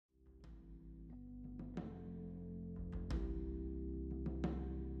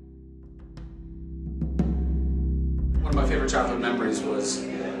One of my favorite childhood memories was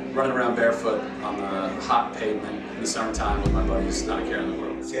running around barefoot on the hot pavement in the summertime with my buddies, not a care in the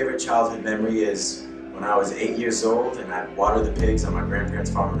world. Favorite childhood memory is when I was 8 years old and I'd water the pigs on my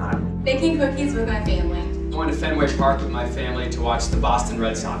grandparents' farm in Iowa. Baking cookies with my family. Going to Fenway Park with my family to watch the Boston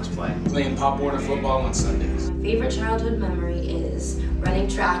Red Sox play. Playing Pop Warner football on Sundays. Favorite childhood memory is running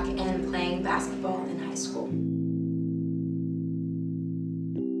track and playing basketball in high school.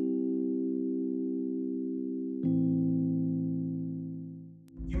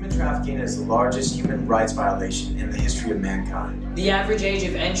 Human trafficking is the largest human rights violation in the history of mankind. The average age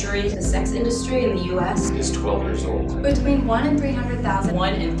of entry The sex industry in the U.S. Is 12 years old. Between 1 and 300,000.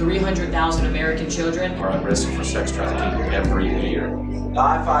 1 in 300,000 American children Are at risk for sex trafficking every year. The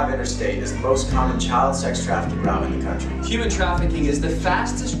I-5 interstate is the most common child sex trafficking route in the country. Human trafficking is the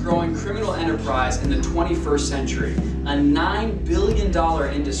fastest growing criminal enterprise in the 21st century, a $9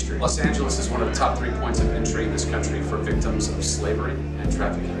 billion industry. Los Angeles is one of the top 3 points of entry in this country for victims of slavery and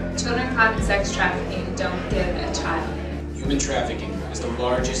trafficking. Children caught in sex trafficking don't give a child. Human trafficking is the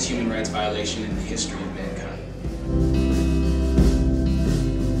largest human rights violation in the history of mankind.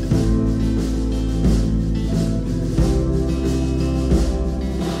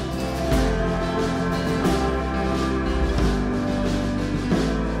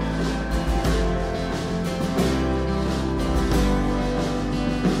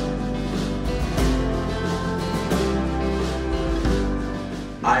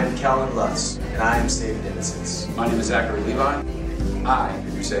 I am Kellan Lutz, and I am saving innocence. My name is Zachary Levi. I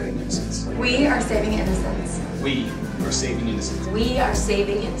am saving innocence. We are saving innocence. We are saving innocence. We are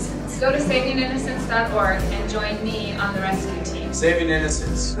saving innocence. Go to savinginnocence.org and join me on the rescue team. Saving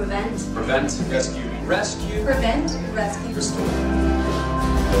innocence. Prevent. Prevent, Rescue. Rescue. Prevent, rescue, restore.